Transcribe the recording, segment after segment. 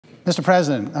Mr.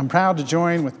 President, I'm proud to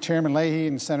join with Chairman Leahy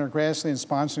and Senator Grassley in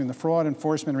sponsoring the Fraud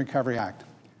Enforcement and Recovery Act.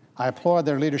 I applaud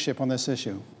their leadership on this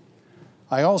issue.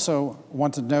 I also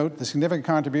want to note the significant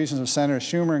contributions of Senators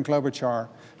Schumer and Klobuchar,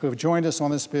 who have joined us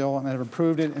on this bill and have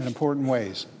improved it in important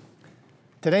ways.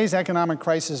 Today's economic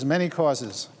crisis has many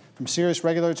causes, from serious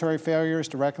regulatory failures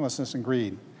to recklessness and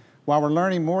greed. While we're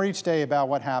learning more each day about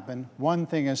what happened, one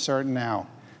thing is certain now: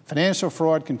 financial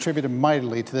fraud contributed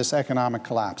mightily to this economic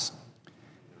collapse.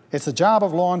 It's the job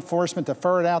of law enforcement to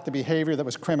ferret out the behavior that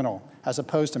was criminal, as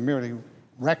opposed to merely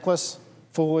reckless,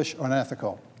 foolish, or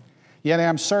unethical. Yet I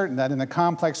am certain that in the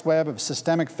complex web of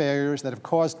systemic failures that have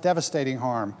caused devastating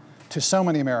harm to so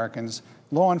many Americans,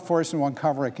 law enforcement will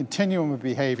uncover a continuum of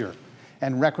behavior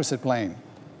and requisite blame.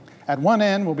 At one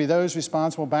end will be those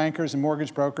responsible bankers and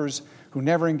mortgage brokers who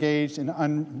never engaged in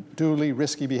unduly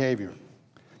risky behavior.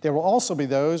 There will also be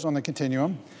those on the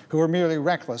continuum who are merely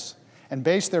reckless and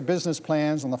base their business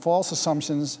plans on the false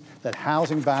assumptions that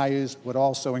housing values would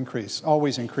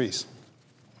always increase.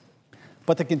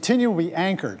 But the continuum will be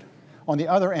anchored on the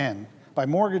other end by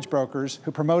mortgage brokers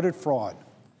who promoted fraud,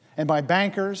 and by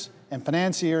bankers and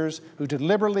financiers who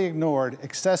deliberately ignored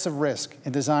excessive risk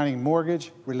in designing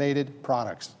mortgage-related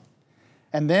products,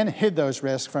 and then hid those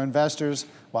risks from investors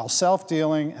while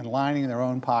self-dealing and lining their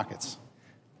own pockets.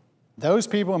 Those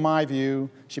people, in my view,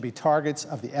 should be targets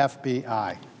of the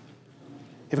FBI.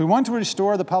 If we want to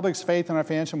restore the public's faith in our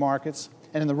financial markets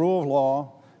and in the rule of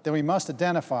law, then we must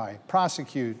identify,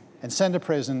 prosecute, and send to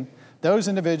prison those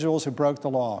individuals who broke the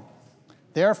law.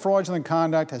 Their fraudulent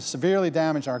conduct has severely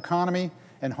damaged our economy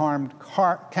and harmed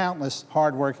countless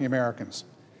hard-working Americans.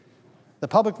 The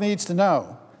public needs to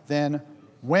know, then,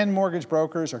 when mortgage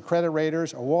brokers or credit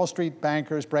raters or Wall Street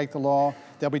bankers break the law,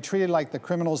 they'll be treated like the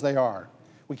criminals they are.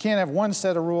 We can't have one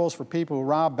set of rules for people who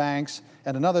rob banks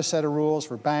and another set of rules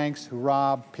for banks who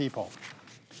rob people.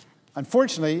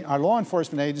 Unfortunately, our law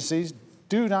enforcement agencies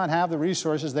do not have the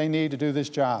resources they need to do this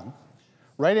job.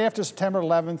 Right after September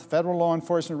 11th, federal law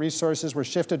enforcement resources were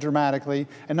shifted dramatically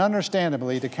and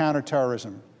understandably to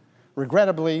counterterrorism.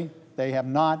 Regrettably, they have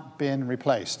not been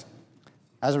replaced.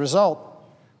 As a result,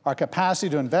 our capacity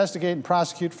to investigate and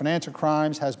prosecute financial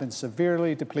crimes has been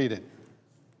severely depleted.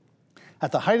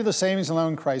 At the height of the savings and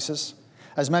loan crisis,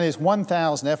 as many as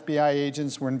 1,000 FBI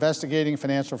agents were investigating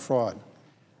financial fraud.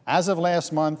 As of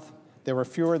last month, there were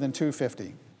fewer than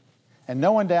 250. And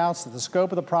no one doubts that the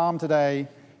scope of the problem today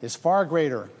is far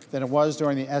greater than it was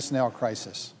during the S&L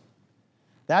crisis.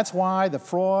 That's why the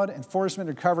Fraud Enforcement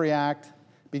and Recovery Act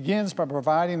begins by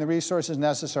providing the resources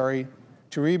necessary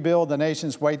to rebuild the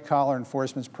nation's white-collar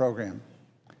enforcement program.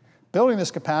 Building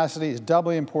this capacity is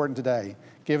doubly important today,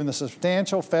 given the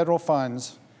substantial federal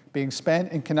funds being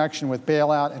spent in connection with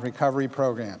bailout and recovery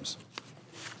programs.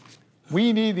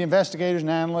 We need the investigators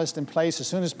and analysts in place as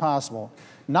soon as possible,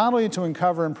 not only to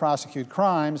uncover and prosecute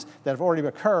crimes that have already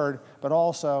occurred, but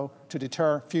also to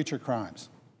deter future crimes.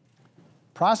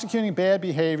 Prosecuting bad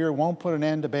behavior won't put an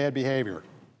end to bad behavior,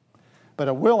 but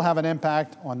it will have an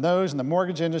impact on those in the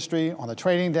mortgage industry, on the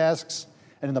trading desks,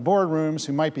 and in the boardrooms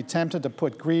who might be tempted to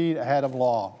put greed ahead of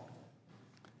law.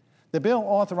 The bill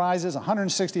authorizes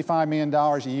 $165 million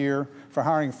a year for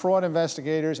hiring fraud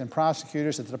investigators and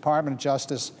prosecutors at the Department of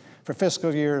Justice for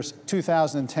fiscal years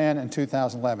 2010 and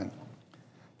 2011.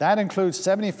 That includes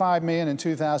 $75 million in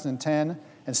 2010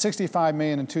 and $65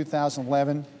 million in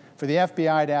 2011 for the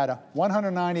FBI to add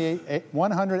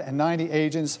 190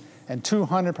 agents and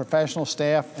 200 professional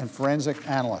staff and forensic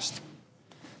analysts.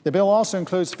 The bill also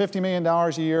includes $50 million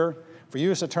a year for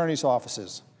U.S. attorneys'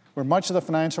 offices, where much of the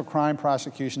financial crime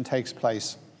prosecution takes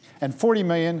place, and $40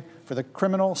 million for the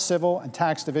criminal, civil, and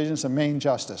tax divisions of Maine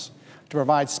Justice to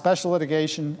provide special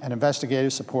litigation and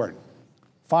investigative support.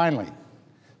 Finally,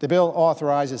 the bill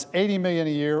authorizes $80 million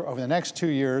a year over the next 2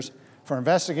 years for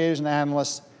investigators and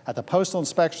analysts at the Postal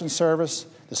Inspection Service,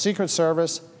 the Secret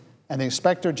Service, and the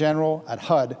Inspector General at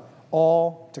HUD,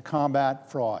 all to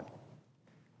combat fraud.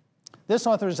 This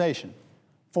authorization,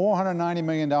 $490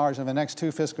 million over the next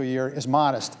 2 fiscal years, is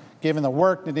modest, given the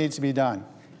work that needs to be done.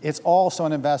 It's also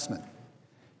an investment.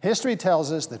 History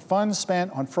tells us that funds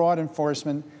spent on fraud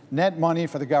enforcement net money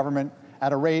for the government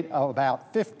at a rate of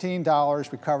about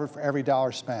 $15 recovered for every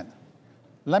dollar spent.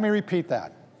 Let me repeat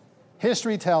that.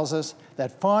 History tells us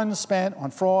that funds spent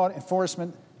on fraud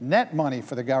enforcement net money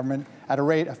for the government at a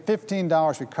rate of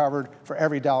 $15 recovered for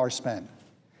every dollar spent.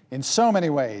 In so many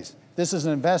ways, this is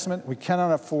an investment we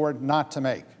cannot afford not to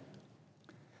make.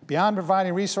 Beyond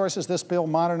providing resources, this bill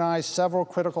modernized several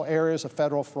critical areas of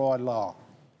federal fraud law,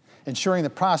 ensuring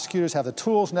that prosecutors have the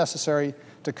tools necessary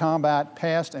to combat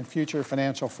past and future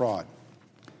financial fraud.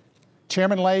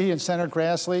 Chairman Leahy and Senator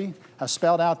Grassley have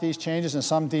spelled out these changes in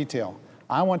some detail.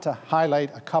 I want to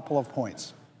highlight a couple of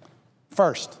points.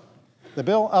 First, the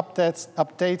bill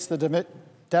updates the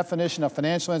definition of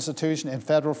financial institution in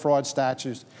federal fraud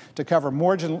statutes to cover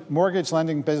mortgage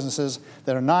lending businesses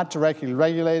that are not directly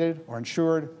regulated or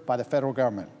insured by the federal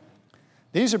government.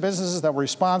 These are businesses that were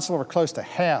responsible for close to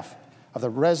half of the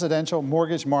residential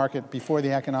mortgage market before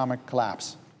the economic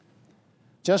collapse.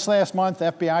 Just last month,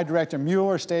 FBI Director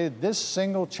Mueller stated this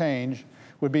single change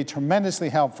would be tremendously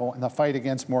helpful in the fight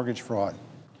against mortgage fraud.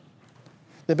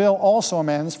 The bill also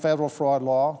amends federal fraud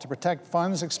law to protect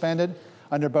funds expended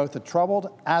under both the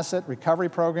Troubled Asset Recovery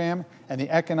Program and the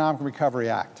Economic Recovery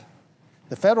Act.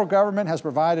 The federal government has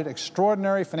provided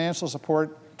extraordinary financial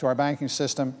support to our banking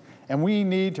system, and we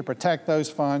need to protect those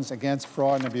funds against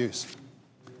fraud and abuse.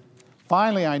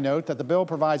 Finally, I note that the bill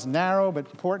provides narrow but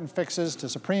important fixes to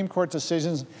Supreme Court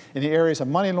decisions in the areas of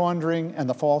money laundering and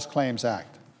the False Claims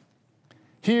Act.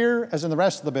 Here, as in the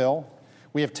rest of the bill,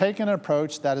 we have taken an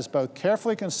approach that is both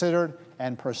carefully considered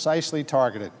and precisely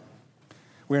targeted.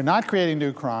 We are not creating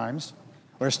new crimes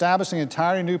or establishing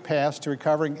entirely new paths to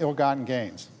recovering ill-gotten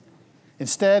gains.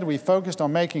 Instead, we focused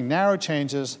on making narrow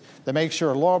changes that make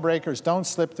sure lawbreakers don't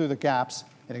slip through the gaps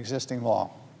in existing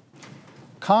law.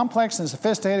 Complex and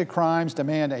sophisticated crimes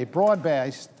demand a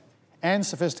broad-based and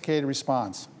sophisticated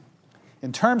response.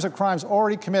 In terms of crimes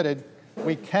already committed,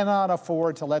 we cannot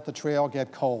afford to let the trail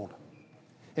get cold.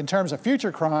 In terms of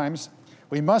future crimes,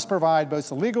 we must provide both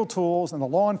the legal tools and the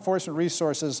law enforcement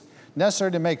resources necessary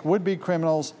to make would-be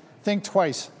criminals think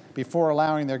twice before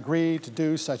allowing their greed to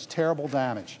do such terrible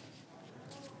damage.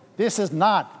 This is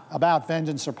not about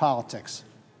vengeance or politics.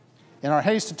 In our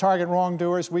haste to target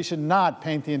wrongdoers, we should not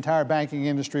paint the entire banking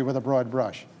industry with a broad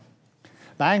brush.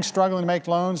 Banks struggling to make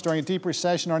loans during a deep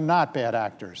recession are not bad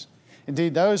actors.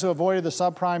 Indeed, those who avoided the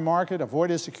subprime market,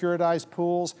 avoided securitized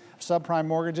pools of subprime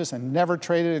mortgages, and never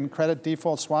traded in credit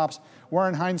default swaps were,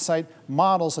 in hindsight,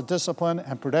 models of discipline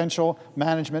and prudential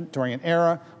management during an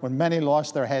era when many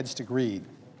lost their heads to greed.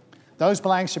 Those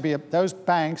banks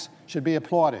should be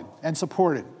applauded and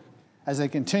supported as they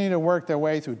continue to work their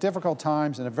way through difficult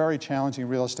times in a very challenging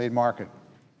real estate market.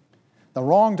 The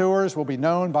wrongdoers will be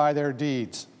known by their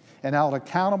deeds and held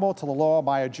accountable to the law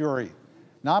by a jury,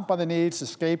 not by the needs to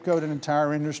scapegoat an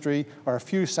entire industry or a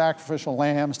few sacrificial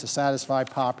lambs to satisfy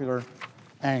popular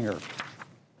anger.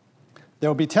 There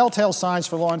will be telltale signs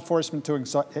for law enforcement to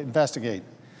investigate,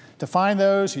 to find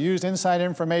those who used inside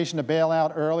information to bail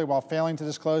out early while failing to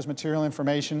disclose material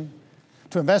information,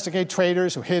 to investigate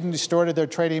traders who hid and distorted their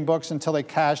trading books until they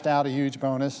cashed out a huge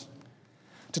bonus,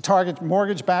 to target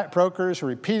mortgage brokers who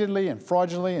repeatedly and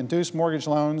fraudulently induced mortgage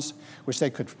loans, which they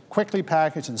could quickly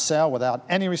package and sell without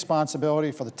any responsibility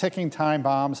for the ticking time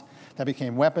bombs that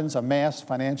became weapons of mass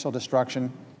financial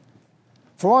destruction.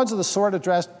 Frauds of the sort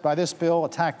addressed by this bill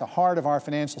attack the heart of our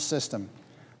financial system.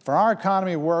 For our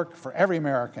economy to work for every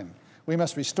American, we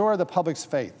must restore the public's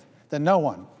faith that no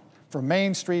one, from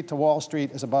Main Street to Wall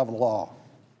Street, is above the law.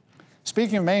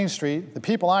 Speaking of Main Street, the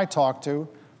people I talk to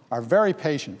are very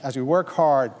patient as we work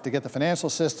hard to get the financial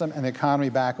system and the economy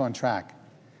back on track.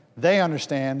 They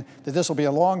understand that this will be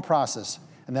a long process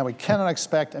and that we cannot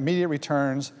expect immediate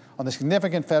returns on the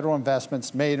significant federal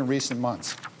investments made in recent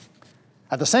months.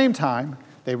 At the same time,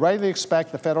 they rightly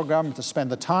expect the federal government to spend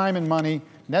the time and money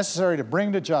necessary to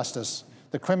bring to justice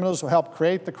the criminals who helped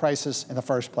create the crisis in the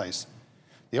first place.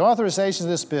 The authorizations of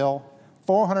this bill,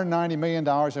 $490 million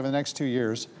over the next 2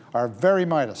 years, are very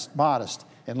modest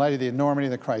in light of the enormity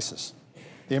of the crisis.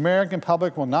 The American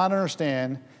public will not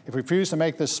understand if we refuse to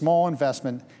make this small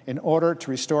investment in order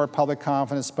to restore public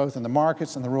confidence both in the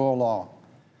markets and the rule of law.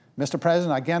 Mr.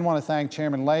 President, I again want to thank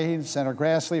Chairman Leahy and Senator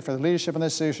Grassley for the leadership on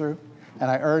this issue, and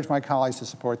I urge my colleagues to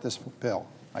support this bill.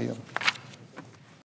 I yield.